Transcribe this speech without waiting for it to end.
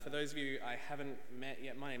For those of you I haven't met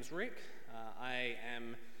yet, my name's Rick. I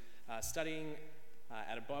am studying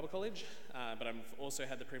at a Bible college, but I've also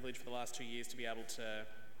had the privilege for the last 2 years to be able to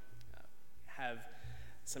have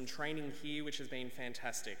some training here, which has been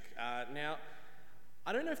fantastic. Now,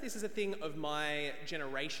 I don't know if this is a thing of my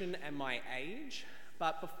generation and my age,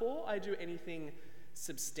 but before I do anything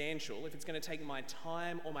substantial, if it's going to take my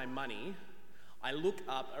time or my money, I look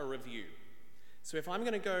up a review. So if I'm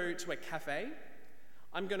going to go to a cafe,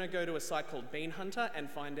 I'm going to go to a site called Bean Hunter and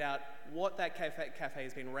find out what that cafe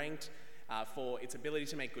has been ranked for its ability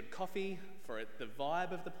to make good coffee, for the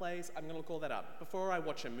vibe of the place. I'm going to look all that up. Before I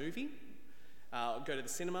watch a movie, go to the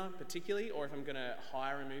cinema particularly, or if I'm going to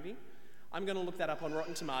hire a movie, I'm going to look that up on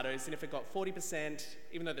Rotten Tomatoes, and if it got 40%,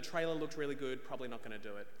 even though the trailer looked really good, probably not going to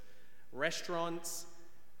do it. Restaurants,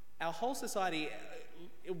 our whole society,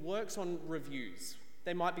 it works on reviews.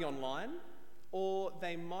 They might be online, or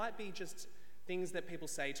they might be just things that people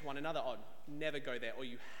say to one another, oh, never go there, or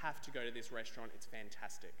you have to go to this restaurant, it's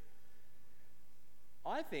fantastic.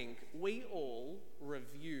 I think we all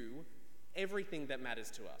review everything that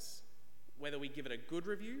matters to us, whether we give it a good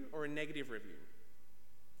review or a negative review.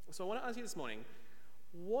 So I want to ask you this morning,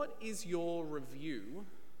 what is your review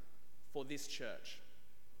for this church?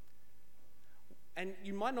 And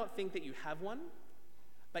you might not think that you have one,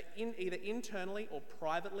 but either internally or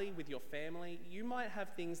privately with your family, you might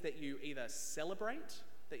have things that you either celebrate,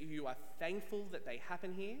 that you are thankful that they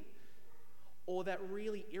happen here, or that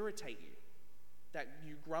really irritate you, that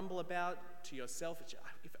you grumble about to yourself,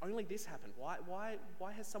 if only this happened,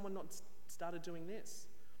 why has someone not started doing this?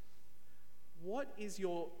 What is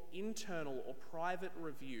your internal or private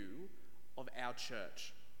review of our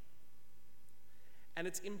church? And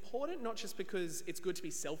it's important not just because it's good to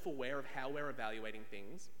be self-aware of how we're evaluating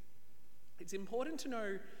things. It's important to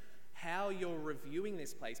know how you're reviewing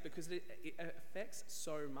this place because it affects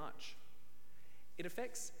so much. It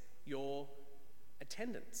affects your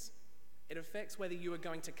attendance. It affects whether you are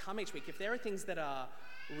going to come each week. If there are things that are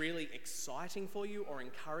really exciting for you or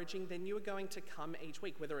encouraging, then you are going to come each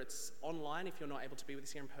week, whether it's online if you're not able to be with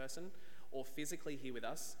us here in person or physically here with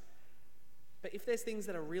us. But if there's things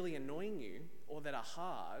that are really annoying you or that are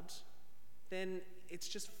hard, then it's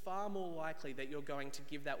just far more likely that you're going to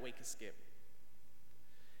give that week a skip.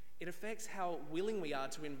 It affects how willing we are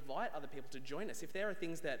to invite other people to join us. If there are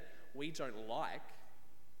things that we don't like,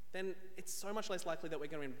 then it's so much less likely that we're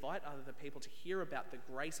going to invite other people to hear about the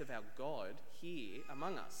grace of our God here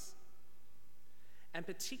among us. And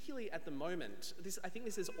particularly at the moment, I think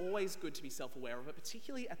this is always good to be self-aware of, but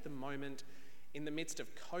particularly at the moment in the midst of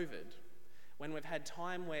COVID, when we've had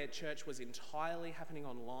time where church was entirely happening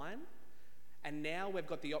online, and now we've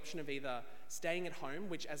got the option of either staying at home,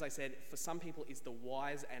 which, as I said, for some people is the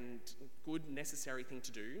wise and good, necessary thing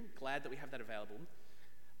to do. Glad that we have that available.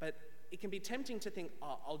 But it can be tempting to think,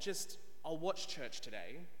 oh, I'll watch church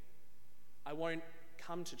today. I won't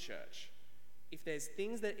come to church. If there's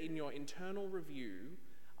things that in your internal review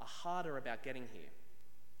are harder about getting here,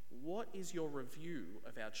 what is your review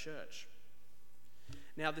of our church?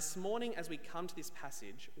 Now, this morning, as we come to this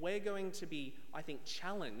passage, we're going to be, I think,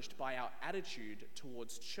 challenged by our attitude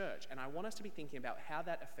towards church. And I want us to be thinking about how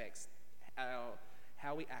that affects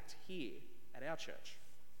how we act here at our church.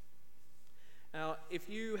 Now, if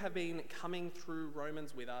you have been coming through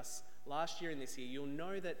Romans with us last year and this year, you'll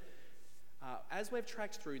know that as we've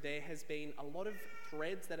tracked through, there has been a lot of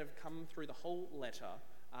threads that have come through the whole letter,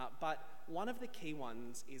 but one of the key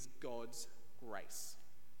ones is God's grace.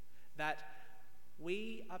 That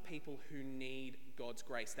we are people who need God's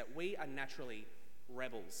grace, that we are naturally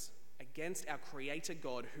rebels against our Creator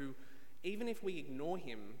God, who, even if we ignore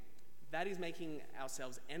him, that is making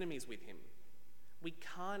ourselves enemies with him. We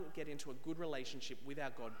can't get into a good relationship with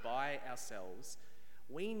our God by ourselves.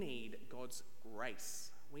 We need God's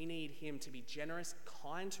grace. We need him to be generous,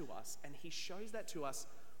 kind to us, and he shows that to us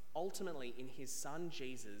ultimately in his son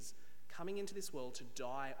Jesus coming into this world to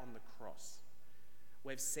die on the cross.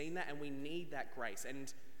 We've seen that and we need that grace.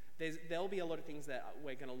 And there'll be a lot of things that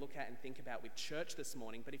we're going to look at and think about with church this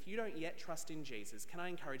morning. But if you don't yet trust in Jesus, can I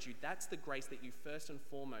encourage you, that's the grace that you first and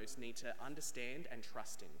foremost need to understand and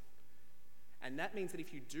trust in. And that means that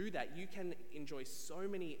if you do that, you can enjoy so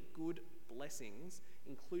many good blessings,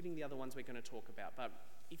 including the other ones we're going to talk about. But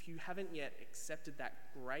if you haven't yet accepted that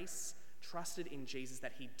grace, trusted in Jesus,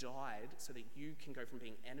 that he died so that you can go from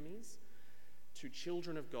being enemies to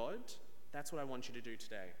children of God, that's what I want you to do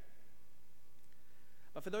today.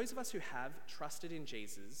 But for those of us who have trusted in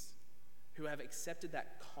Jesus, who have accepted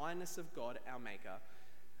that kindness of God, our Maker,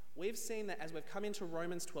 we've seen that as we've come into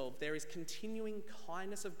Romans 12, there is continuing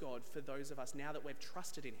kindness of God for those of us now that we've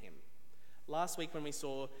trusted in him. last week when we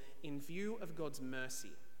saw, in view of God's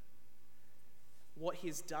mercy, what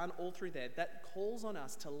he's done all through there, that calls on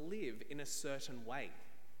us to live in a certain way.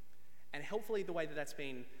 And helpfully the way that that's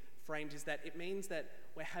been framed is that it means that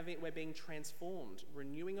we're being transformed,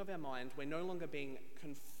 renewing of our mind. We're no longer being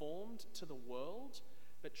conformed to the world,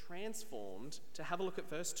 but transformed. To have a look at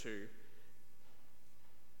verse 2,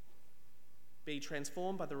 be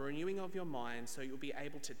transformed by the renewing of your mind so you'll be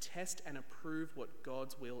able to test and approve what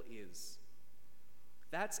God's will is.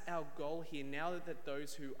 That's our goal here now that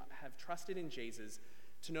those who have trusted in Jesus,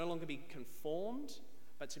 to no longer be conformed,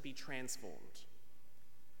 but to be transformed.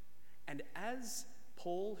 And as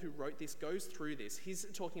Paul, who wrote this, goes through this, he's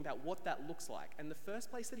talking about what that looks like. And the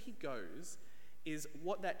first place that he goes is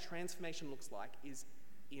what that transformation looks like is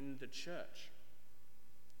in the church.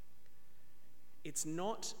 It's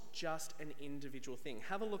not just an individual thing.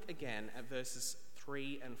 Have a look again at verses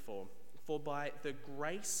 3 and 4. For by the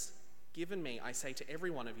grace given me, I say to every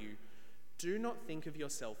one of you, do not think of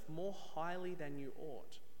yourself more highly than you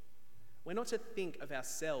ought. We're not to think of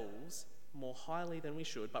ourselves more highly than we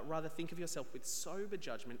should, but rather think of yourself with sober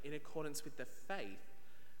judgment in accordance with the faith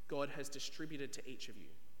God has distributed to each of you.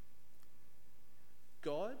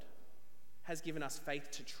 God has given us faith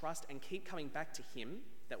to trust and keep coming back to him,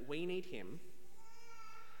 that we need him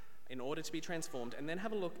in order to be transformed. And then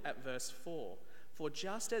have a look at verse 4. For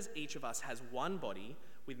just as each of us has one body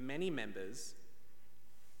with many members,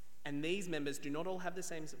 and these members do not all have the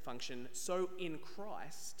same function, so in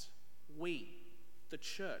Christ, we, the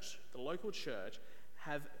church, the local church,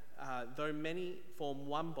 have, though many form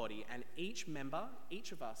one body, and each member,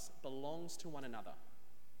 each of us, belongs to one another.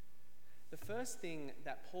 The first thing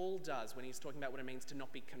that Paul does when he's talking about what it means to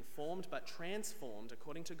not be conformed but transformed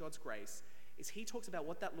according to God's grace is he talks about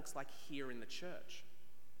what that looks like here in the church.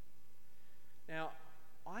 Now,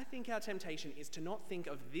 I think our temptation is to not think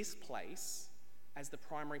of this place as the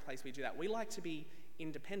primary place we do that. We like to be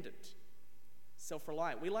independent,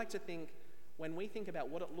 self-reliant. We like to think, when we think about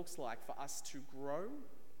what it looks like for us to grow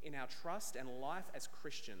in our trust and life as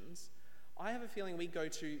Christians, I have a feeling we go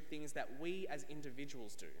to things that we as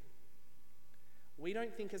individuals do. We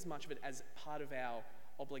don't think as much of it as part of our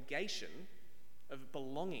obligation of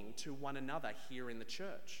belonging to one another here in the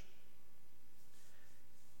church.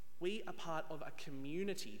 We are part of a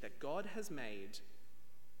community that God has made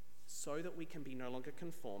so that we can be no longer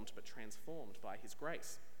conformed but transformed by his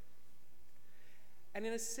grace. And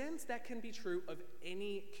in a sense, that can be true of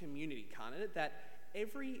any community, can't it? That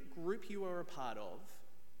every group you are a part of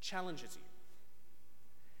challenges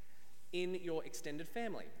you. In your extended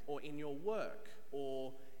family, or in your work,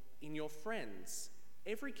 or in your friends,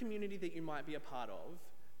 every community that you might be a part of,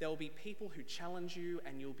 there will be people who challenge you,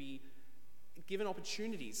 and you'll be given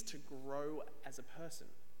opportunities to grow as a person.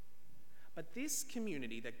 But this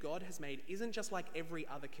community that God has made isn't just like every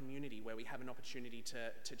other community where we have an opportunity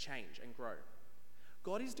to change and grow.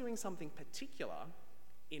 God is doing something particular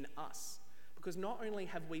in us, because not only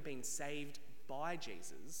have we been saved by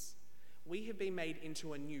Jesus, we have been made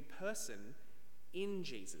into a new person in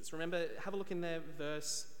Jesus. Remember, have a look in there,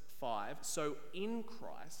 verse 5. So in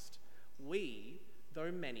Christ, we,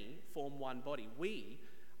 though many, form one body. We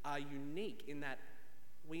are unique in that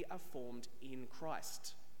we are formed in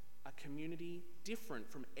Christ, a community different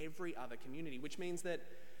from every other community, which means that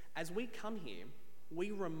as we come here,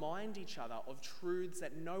 we remind each other of truths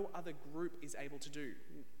that no other group is able to do.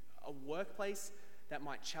 A workplace that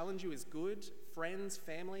might challenge you is good, friends,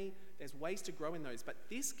 family, there's ways to grow in those. But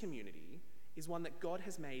this community is one that God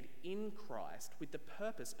has made in Christ with the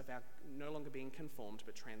purpose of our no longer being conformed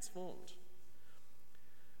but transformed.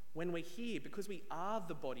 When we're here, because we are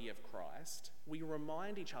the body of Christ, we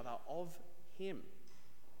remind each other of him.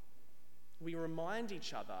 We remind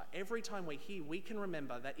each other every time we're here, we can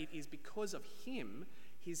remember that it is because of him,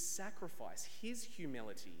 his sacrifice, his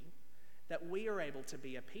humility, that we are able to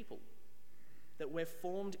be a people, that we're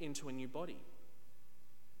formed into a new body.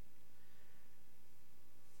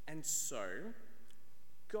 And so,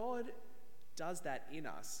 God does that in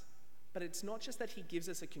us, but it's not just that he gives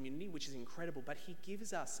us a community, which is incredible, but he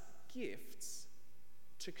gives us gifts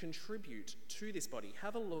to contribute to this body.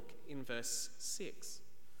 Have a look in verse 6.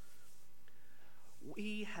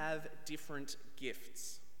 We have different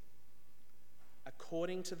gifts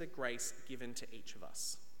according to the grace given to each of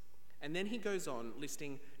us. And then he goes on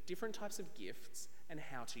listing different types of gifts and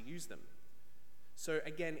how to use them. So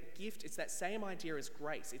again, gift, it's that same idea as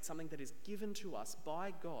grace. It's something that is given to us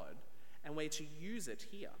by God, and we're to use it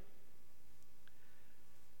here.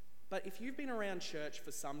 But if you've been around church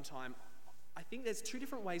for some time, I think there's two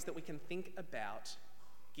different ways that we can think about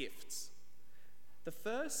gifts. The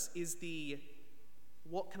first is the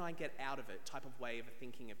what can I get out of it type of way of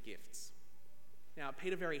thinking of gifts. Now,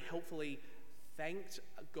 Peter very helpfully thanked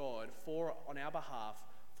God on our behalf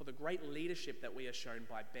for the great leadership that we are shown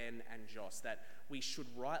by Ben and Joss, that we should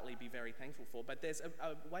rightly be very thankful for. But there's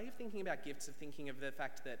a way of thinking about gifts, of thinking of the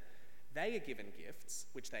fact that they are given gifts,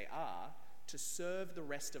 which they are, to serve the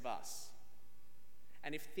rest of us.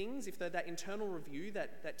 And if that internal review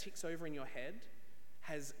that ticks over in your head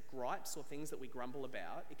has gripes or things that we grumble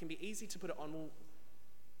about, it can be easy to put it on, well,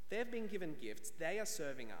 they've been given gifts, they are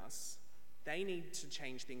serving us, they need to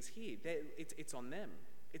change things here. It's on them.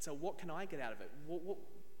 It's what can I get out of it?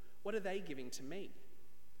 What are they giving to me?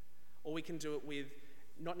 Or we can do it with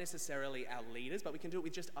not necessarily our leaders, but we can do it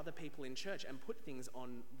with just other people in church and put things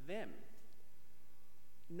on them.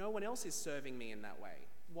 No one else is serving me in that way.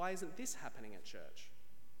 Why isn't this happening at church?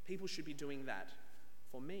 People should be doing that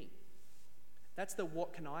for me. That's the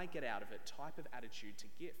what can I get out of it type of attitude to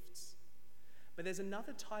gifts. But there's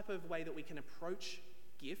another type of way that we can approach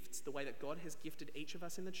gifts, the way that God has gifted each of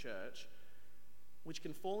us in the church, which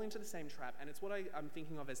can fall into the same trap, and it's what I'm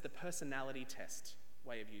thinking of as the personality test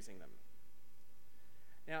way of using them.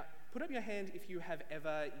 Now, put up your hand if you have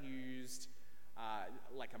ever used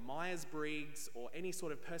like a Myers-Briggs or any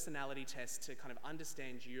sort of personality test to kind of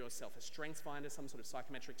understand you yourself, a strengths finder, some sort of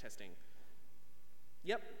psychometric testing.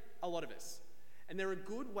 Yep, a lot of us. And there are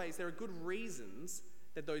good ways, there are good reasons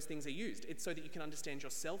that those things are used. It's so that you can understand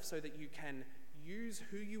yourself, so that you can use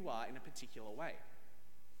who you are in a particular way.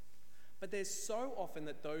 But there's so often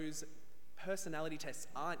that those personality tests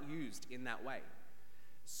aren't used in that way.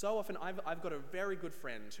 So often, I've got a very good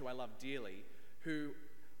friend who I love dearly, who,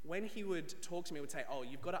 when he would talk to me, would say, oh,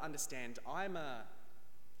 you've got to understand, I'm a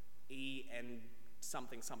E and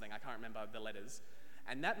something, I can't remember the letters,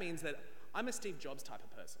 and that means that I'm a Steve Jobs type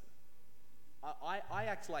of person. I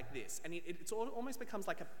act like this, and it almost becomes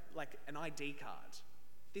like an ID card.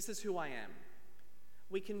 This is who I am.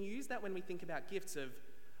 We can use that when we think about gifts of,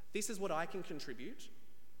 this is what I can contribute,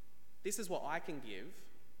 this is what I can give.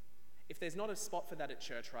 If there's not a spot for that at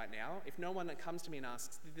church right now, if no one that comes to me and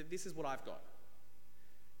asks, this is what I've got,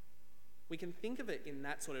 we can think of it in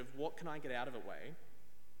that sort of what can I get out of it way.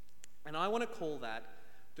 And I want to call that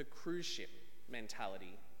the cruise ship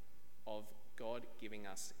mentality of God giving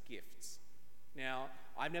us gifts. Now,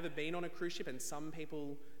 I've never been on a cruise ship, and some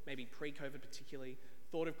people, maybe pre-COVID particularly,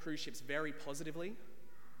 thought of cruise ships very positively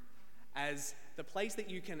as the place that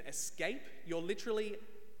you can escape. You're literally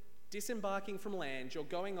disembarking from land, you're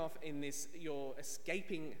going off in this, you're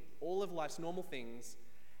escaping all of life's normal things,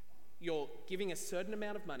 you're giving a certain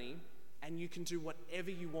amount of money, and you can do whatever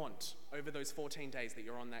you want over those 14 days that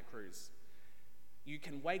you're on that cruise. You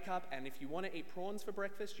can wake up, and if you want to eat prawns for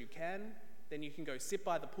breakfast, you can. Then you can go sit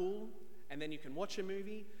by the pool, and then you can watch a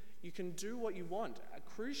movie. You can do what you want. A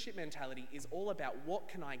cruise ship mentality is all about what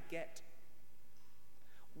can I get?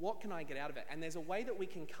 What can I get out of it? And there's a way that we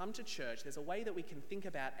can come to church, there's a way that we can think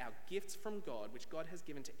about our gifts from God, which God has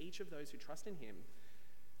given to each of those who trust in Him,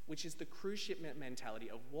 which is the cruise ship mentality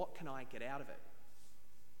of what can I get out of it?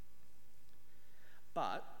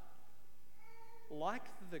 But, like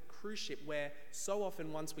the cruise ship, where so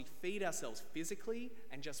often once we feed ourselves physically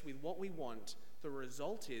and just with what we want, the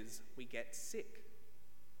result is we get sick.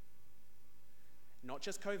 Not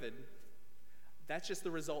just COVID. That's just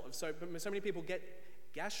the result of so many people get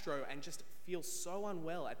gastro and just feel so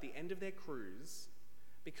unwell at the end of their cruise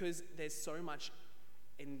because there's so much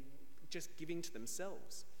in just giving to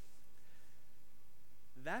themselves.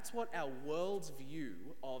 That's what our world's view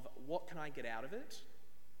of what can I get out of it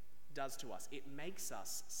does to us. It makes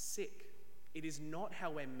us sick. It is not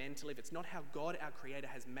how we're meant to live. It's not how God, our Creator,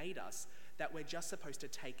 has made us, that we're just supposed to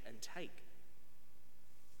take and take.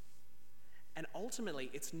 And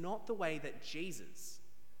ultimately, it's not the way that Jesus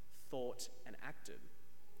thought and acted.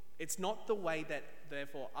 It's not the way that,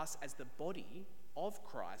 therefore, us as the body of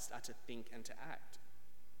Christ are to think and to act.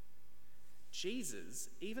 Jesus,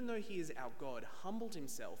 even though he is our God, humbled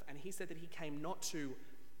himself, and he said that he came not to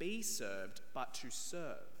be served, but to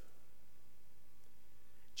serve.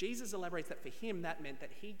 Jesus elaborates that for him, that meant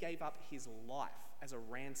that he gave up his life as a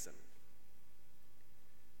ransom.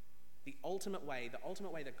 The ultimate way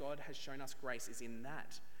that God has shown us grace is in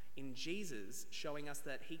that, in Jesus showing us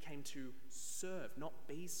that he came to serve, not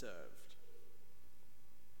be served.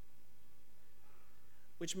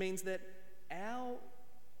 Which means that our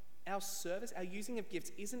service, our using of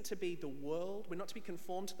gifts isn't to be the world. We're not to be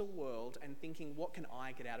conformed to the world and thinking, what can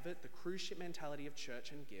I get out of it? The cruise ship mentality of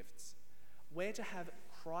church and gifts. We're to have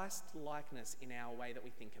Christ-likeness in our way that we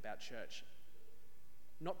think about church.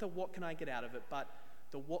 Not the what can I get out of it, but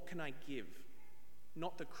the what can I give.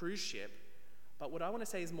 Not the cruise ship, but what I want to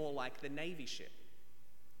say is more like the Navy ship.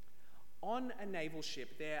 On a naval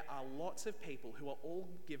ship, there are lots of people who are all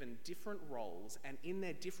given different roles, and in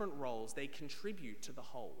their different roles, they contribute to the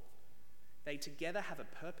whole. They together have a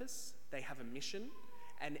purpose, they have a mission,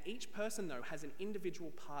 and each person, though, has an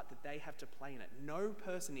individual part that they have to play in it. No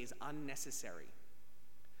person is unnecessary.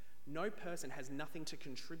 No person has nothing to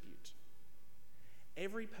contribute.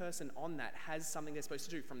 Every person on that has something they're supposed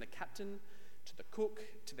to do, from the captain to the cook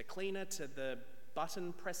to the cleaner to the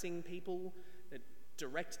button pressing people that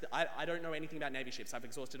I don't know anything about Navy ships. I've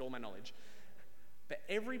exhausted all my knowledge. But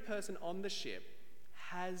every person on the ship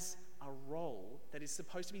has a role that is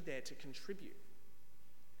supposed to be there to contribute.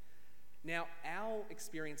 Now, our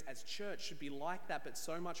experience as church should be like that, but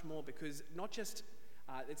so much more, because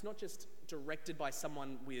it's not just directed by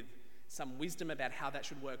someone with some wisdom about how that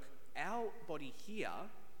should work. Our body here,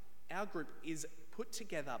 our group, is put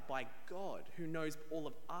together by God, who knows all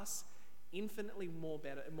of us infinitely more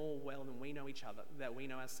well than we know each other, that we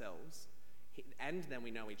know ourselves, and then we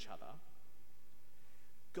know each other.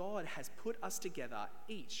 God has put us together,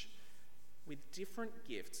 each with different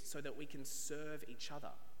gifts, so that we can serve each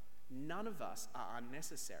other. None of us are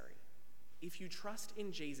unnecessary. If you trust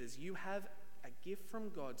in Jesus, you have a gift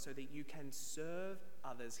from God so that you can serve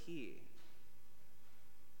others here.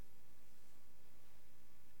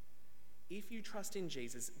 If you trust in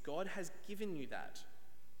Jesus, God has given you that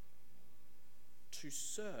to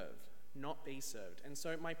serve, not be served. And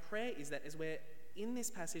so my prayer is that as we're in this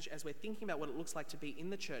passage, as we're thinking about what it looks like to be in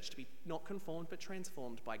the church, to be not conformed but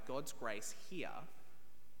transformed by God's grace here,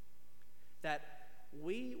 that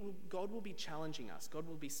God will be challenging us. God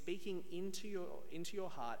will be speaking into your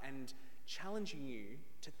heart and challenging you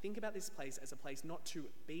to think about this place as a place not to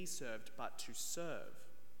be served but to serve.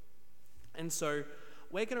 And so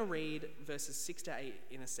we're going to read verses 6 to 8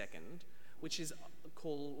 in a second, which is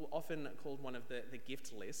often called one of the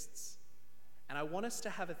gift lists. And I want us to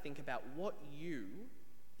have a think about what you,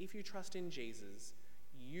 if you trust in Jesus,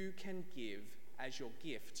 you can give as your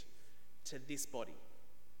gift to this body.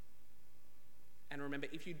 And remember,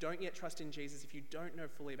 if you don't yet trust in Jesus, if you don't know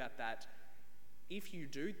fully about that, if you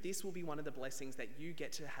do, this will be one of the blessings that you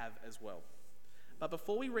get to have as well. But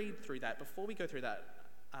before we go through that,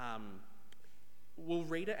 we'll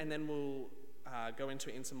read it and then we'll go into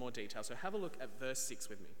it in some more detail. So have a look at verse 6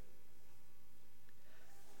 with me.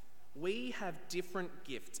 We have different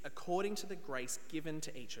gifts according to the grace given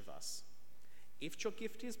to each of us. If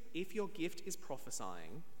your gift is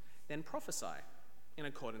prophesying, then prophesy in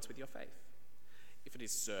accordance with your faith. If it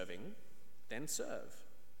is serving, then serve.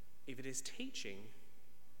 If it is teaching,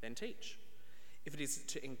 then teach. If it is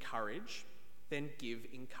to encourage, then give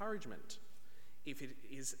encouragement. If it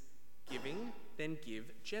is giving, then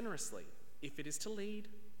give generously. If it is to lead,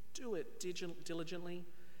 do it diligently.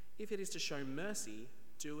 If it is to show mercy,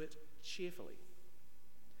 do it cheerfully.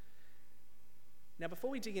 Now,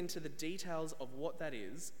 before we dig into the details of what that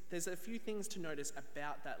is, there's a few things to notice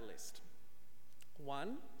about that list.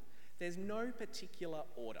 One, there's no particular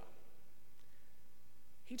order.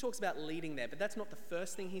 He talks about leading there, but that's not the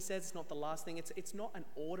first thing he says, it's not the last thing. It's not an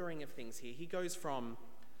ordering of things here. He goes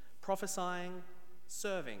prophesying,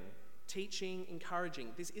 serving, teaching, encouraging.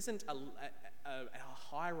 This isn't a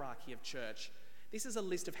hierarchy of church. This is a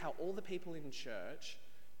list of how all the people in church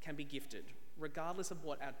can be gifted, regardless of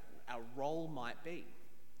what our role might be.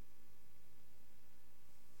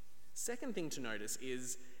 Second thing to notice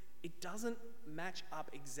is it doesn't match up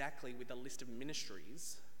exactly with the list of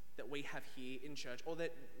ministries that we have here in church, or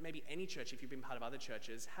that maybe any church, if you've been part of other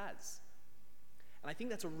churches, has. And I think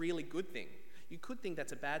that's a really good thing. You could think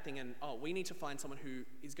that's a bad thing and, we need to find someone who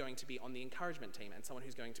is going to be on the encouragement team and someone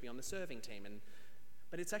who's going to be on the serving team.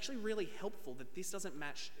 But it's actually really helpful that this doesn't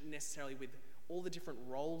match necessarily with all the different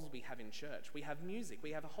roles we have in church. We have music,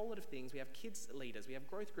 we have a whole lot of things, we have kids leaders, we have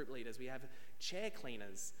growth group leaders, we have chair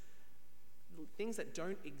cleaners, things that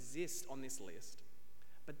don't exist on this list.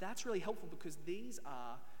 But that's really helpful because these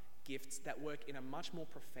are gifts that work in a much more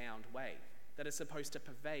profound way, that are supposed to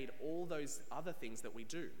pervade all those other things that we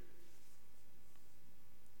do.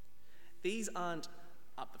 These aren't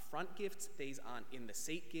up the front gifts, these aren't in the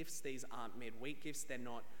seat gifts, these aren't midweek gifts, they're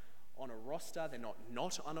not on a roster, they're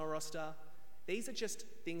not on a roster. These are just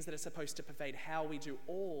things that are supposed to pervade how we do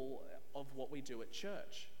all of what we do at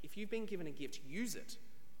church. If you've been given a gift, use it.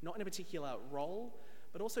 Not in a particular role,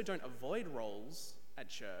 but also don't avoid roles at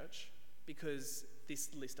church because this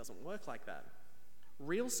list doesn't work like that.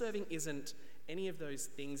 Real serving isn't any of those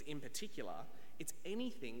things in particular. It's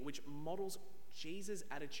anything which models Jesus'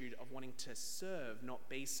 attitude of wanting to serve, not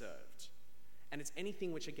be served. And it's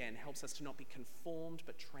anything which, again, helps us to not be conformed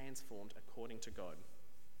but transformed according to God.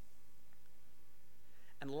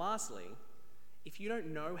 And lastly, If you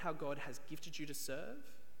don't know how God has gifted you to serve,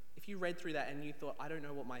 if you read through that and you thought, I don't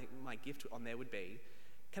know what my gift on there would be,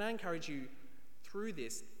 can I encourage you through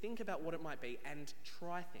this, think about what it might be and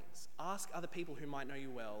try things. Ask other people who might know you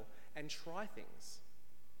well and try things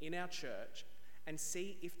in our church and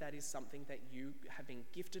see if that is something that you have been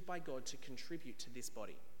gifted by God to contribute to this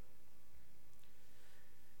body.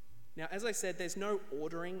 Now, as I said, there's no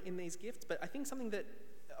ordering in these gifts, but I think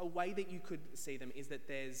a way that you could see them is that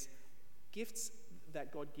there's gifts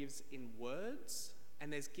that God gives in words,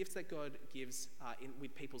 and there's gifts that God gives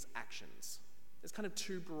with people's actions. There's kind of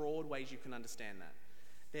two broad ways you can understand that.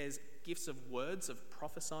 There's gifts of words, of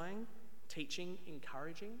prophesying, teaching,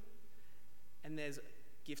 encouraging, and there's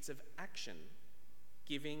gifts of action,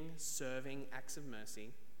 giving, serving, acts of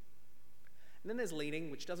mercy. And then there's leading,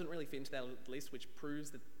 which doesn't really fit into that list, which proves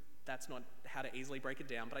that that's not how to easily break it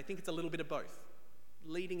down, but I think it's a little bit of both.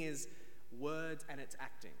 Leading is words and it's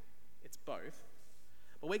acting. It's both.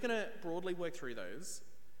 But we're going to broadly work through those.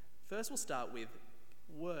 First, we'll start with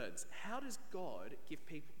words. How does God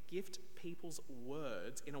gift people's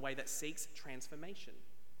words in a way that seeks transformation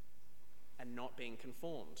and not being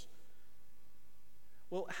conformed?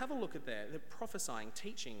 Well, have a look at there. The prophesying,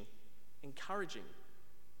 teaching, encouraging.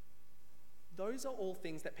 Those are all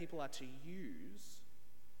things that people are to use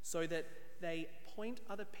so that they point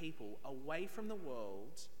other people away from the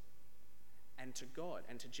world and to God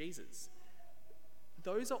and to Jesus.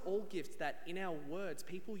 Those are all gifts that in our words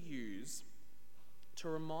people use to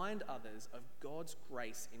remind others of God's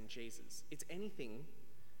grace in Jesus. It's anything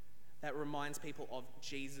that reminds people of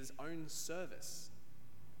Jesus' own service.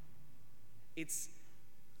 It's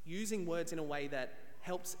using words in a way that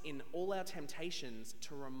helps in all our temptations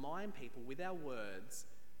to remind people with our words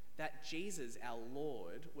that Jesus, our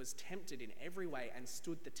Lord, was tempted in every way and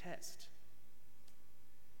stood the test.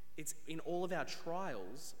 It's in all of our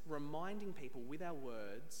trials, reminding people with our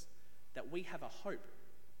words that we have a hope.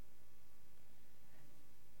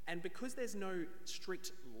 And because there's no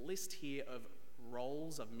strict list here of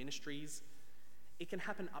roles, of ministries, it can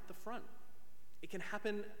happen up the front. It can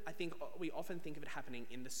happen, I think, we often think of it happening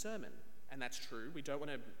in the sermon, and that's true. We don't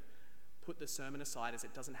want to put the sermon aside as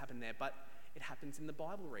it doesn't happen there, but it happens in the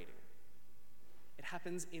Bible reading. It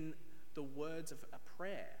happens in the words of a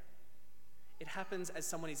prayer. It happens as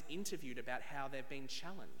someone is interviewed about how they've been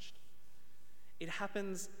challenged. It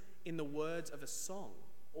happens in the words of a song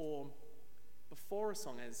or before a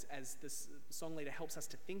song as the song leader helps us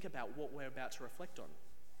to think about what we're about to reflect on.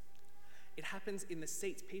 It happens in the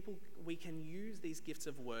seats. We can use these gifts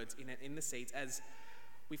of words in the seats as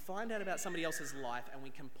we find out about somebody else's life and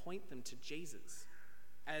we can point them to Jesus.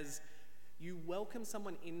 As you welcome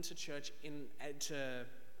someone into church in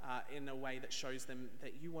a way that shows them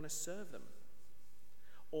that you want to serve them.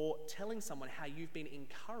 Or telling someone how you've been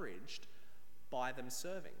encouraged by them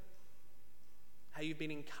serving. How you've been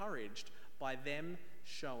encouraged by them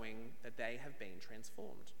showing that they have been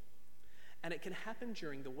transformed. And it can happen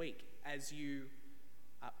during the week as you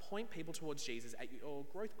point people towards Jesus at your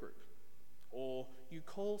growth group. Or you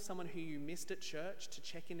call someone who you missed at church to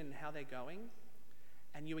check in on how they're going.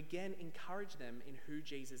 And you again encourage them in who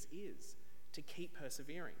Jesus is to keep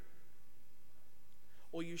persevering.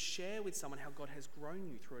 Or you share with someone how God has grown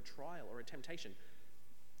you through a trial or a temptation.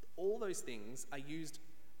 All those things are used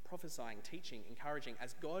prophesying, teaching, encouraging,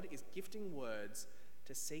 as God is gifting words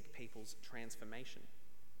to seek people's transformation.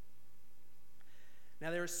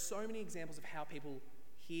 Now, there are so many examples of how people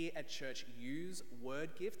here at church use word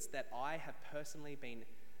gifts that I have personally been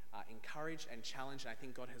encouraged and challenged, and I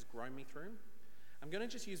think God has grown me through. I'm going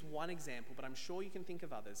to just use one example, but I'm sure you can think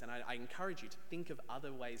of others, and I encourage you to think of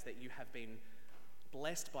other ways that you have been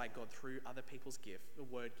blessed by God through other people's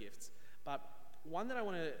word gifts. But one that I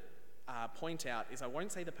want to point out is I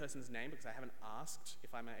won't say the person's name because I haven't asked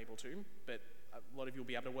if I'm able to, but a lot of you will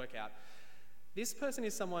be able to work out. This person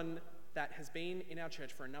is someone that has been in our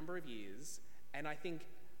church for a number of years, and I think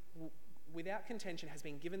without contention has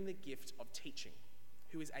been given the gift of teaching,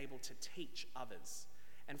 who is able to teach others.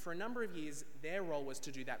 And for a number of years, their role was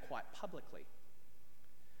to do that quite publicly.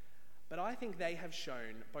 But I think they have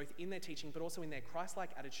shown, both in their teaching but also in their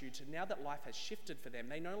Christ-like attitude, to now that life has shifted for them,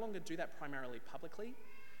 they no longer do that primarily publicly.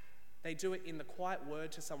 They do it in the quiet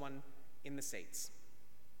word to someone in the seats,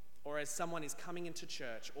 or as someone is coming into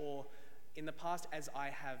church, or in the past, as I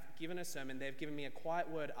have given a sermon, they've given me a quiet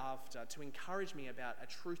word after to encourage me about a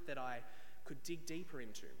truth that I could dig deeper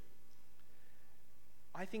into.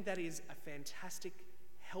 I think that is a fantastic,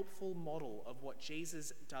 helpful model of what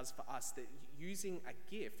Jesus does for us, that using a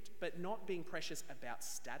gift, but not being precious about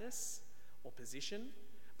status or position,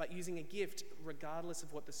 but using a gift regardless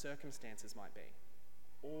of what the circumstances might be.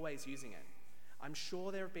 Always using it. I'm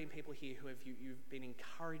sure there have been people here who you've been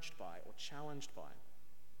encouraged by or challenged by.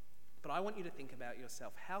 But I want you to think about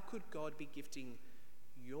yourself. How could God be gifting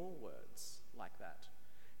your words like that?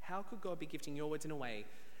 How could God be gifting your words in a way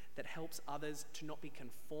that helps others to not be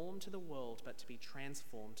conformed to the world, but to be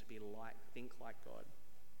transformed, to think like God?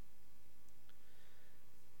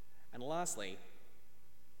 And lastly,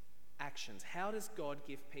 actions. How does God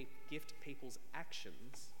gift people's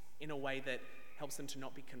actions in a way that helps them to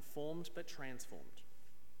not be conformed, but transformed?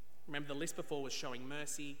 Remember, the list before was showing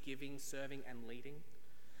mercy, giving, serving, and leading.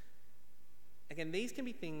 Again, these can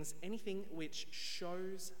be things, anything which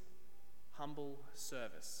shows humble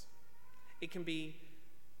service. It can be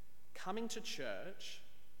coming to church,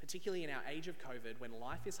 particularly in our age of COVID, when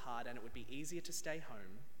life is hard and it would be easier to stay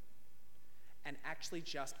home, and actually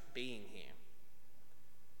just being here.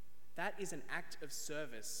 That is an act of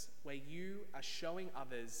service where you are showing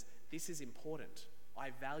others, this is important,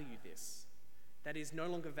 I value this. That is no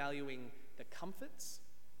longer valuing the comforts,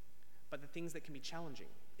 but the things that can be challenging.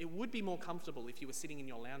 It would be more comfortable if you were sitting in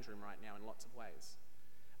your lounge room right now in lots of ways.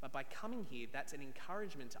 But by coming here, that's an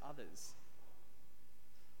encouragement to others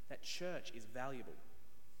that church is valuable.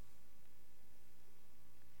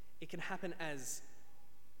 It can happen as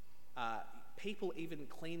people even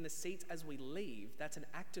clean the seats as we leave. That's an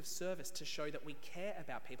act of service to show that we care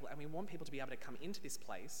about people and we want people to be able to come into this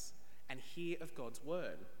place and hear of God's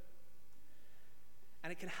word.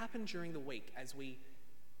 And it can happen during the week as we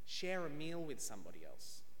share a meal with somebody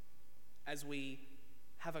else, as we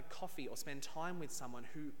have a coffee or spend time with someone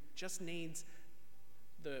who just needs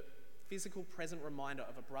the physical present reminder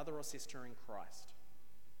of a brother or sister in Christ.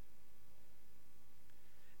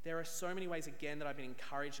 There are so many ways, again, that I've been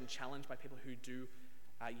encouraged and challenged by people who do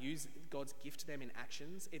use God's gift to them in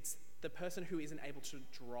actions. It's the person who isn't able to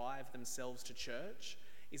drive themselves to church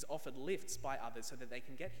is offered lifts by others so that they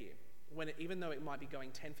can get here. Even though it might be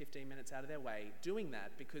going 10, 15 minutes out of their way, doing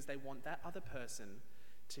that because they want that other person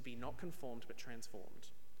to be not conformed but transformed.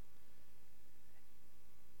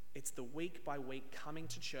 It's the week by week coming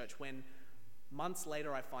to church when months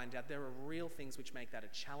later I find out there are real things which make that a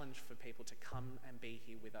challenge for people to come and be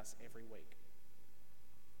here with us every week.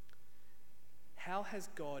 How has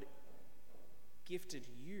God gifted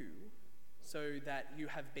you so that you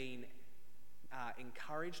have been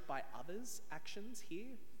encouraged by others' actions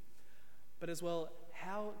here? But as well,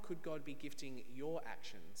 how could God be gifting your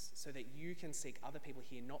actions so that you can seek other people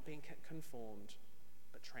here not being conformed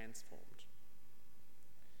but transformed?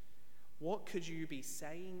 What could you be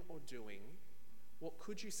saying or doing? What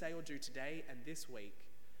could you say or do today and this week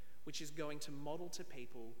which is going to model to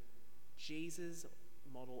people Jesus'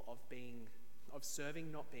 model of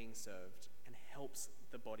serving, not being served, and helps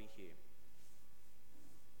the body here?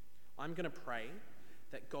 I'm going to pray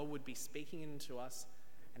that God would be speaking into us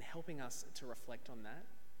and helping us to reflect on that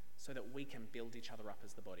so that we can build each other up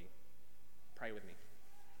as the body. Pray with me.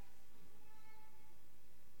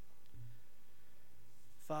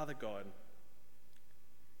 Father God,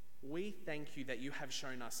 we thank you that you have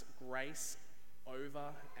shown us grace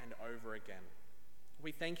over and over again.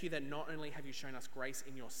 We thank you that not only have you shown us grace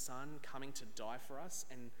in your Son coming to die for us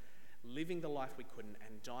and living the life we couldn't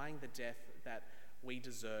and dying the death that we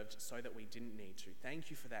deserved so that we didn't need to.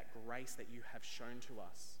 Thank you for that grace that you have shown to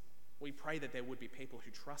us. We pray that there would be people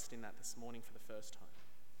who trust in that this morning for the first time.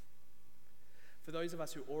 For those of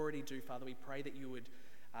us who already do, Father, we pray that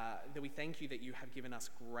that we thank you that you have given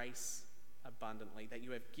us grace abundantly, that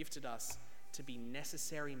you have gifted us to be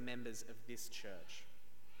necessary members of this church.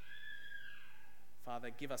 Father,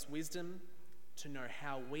 give us wisdom to know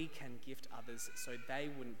how we can gift others so they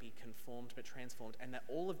wouldn't be conformed but transformed, and that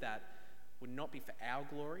all of that would not be for our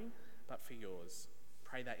glory but for yours.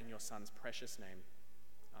 Pray that in your Son's precious name.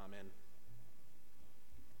 Amen.